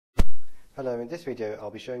Hello, in this video I'll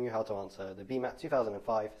be showing you how to answer the BMAT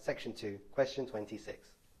 2005 Section 2 question 26.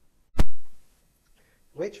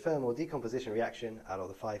 Which thermal decomposition reaction out of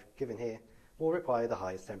the 5 given here will require the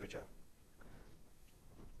highest temperature?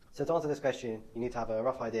 So to answer this question you need to have a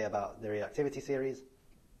rough idea about the reactivity series.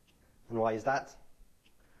 And why is that?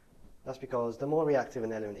 That's because the more reactive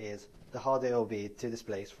an element is, the harder it will be to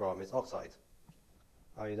displace from its oxide.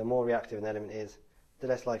 i.e. the more reactive an element is, the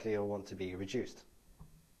less likely it will want to be reduced.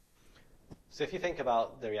 So if you think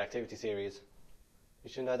about the reactivity series, you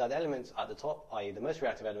should know that the elements at the top, i.e. the most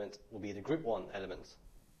reactive element, will be the group 1 elements.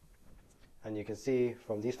 And you can see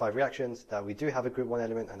from these 5 reactions that we do have a group 1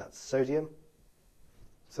 element, and that's sodium.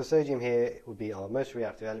 So sodium here would be our most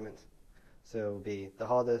reactive element. So it will be the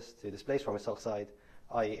hardest to displace from its oxide,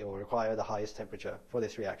 i.e. it will require the highest temperature for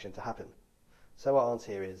this reaction to happen. So our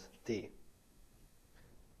answer here is D.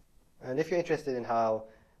 And if you're interested in how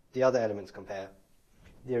the other elements compare,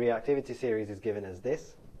 the reactivity series is given as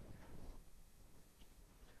this.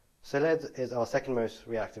 So lead is our second most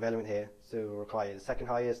reactive element here, so it will require the second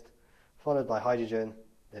highest, followed by hydrogen,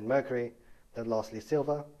 then mercury, then lastly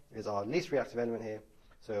silver is our least reactive element here,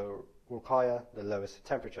 so it will require the lowest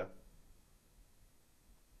temperature.